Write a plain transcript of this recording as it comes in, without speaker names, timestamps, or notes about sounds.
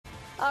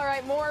All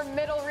right, more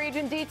Middle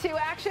Region D2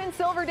 action.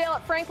 Silverdale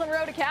at Franklin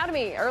Road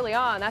Academy. Early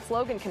on, that's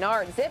Logan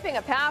Kennard zipping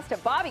a pass to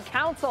Bobby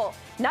Council.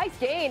 Nice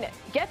gain,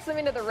 gets them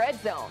into the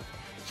red zone.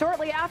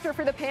 Shortly after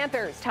for the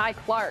Panthers, Ty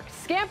Clark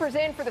scampers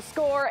in for the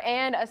score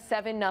and a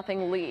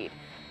 7-0 lead.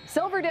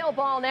 Silverdale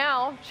ball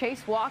now.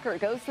 Chase Walker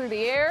goes through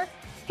the air.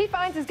 He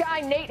finds his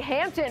guy Nate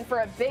Hampton for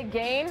a big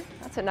gain.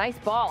 That's a nice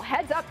ball.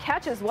 Heads up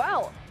catch as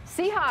well.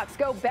 Seahawks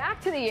go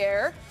back to the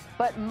air,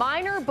 but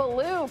Minor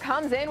Ballou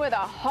comes in with a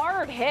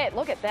hard hit.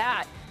 Look at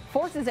that.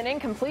 Forces an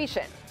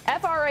incompletion.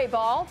 FRA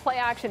ball, play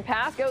action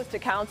pass goes to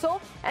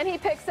Council, and he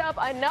picks up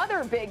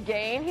another big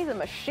gain. He's a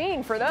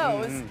machine for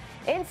those.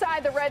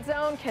 Inside the red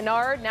zone,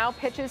 Kennard now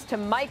pitches to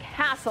Mike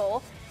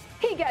Hassel.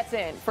 He gets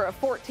in for a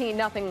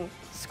 14-0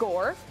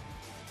 score.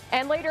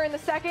 And later in the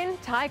second,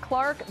 Ty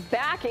Clark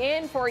back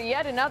in for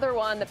yet another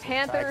one. The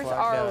Panthers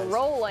are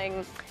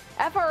rolling.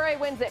 FRA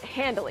wins it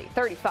handily,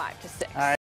 35-6.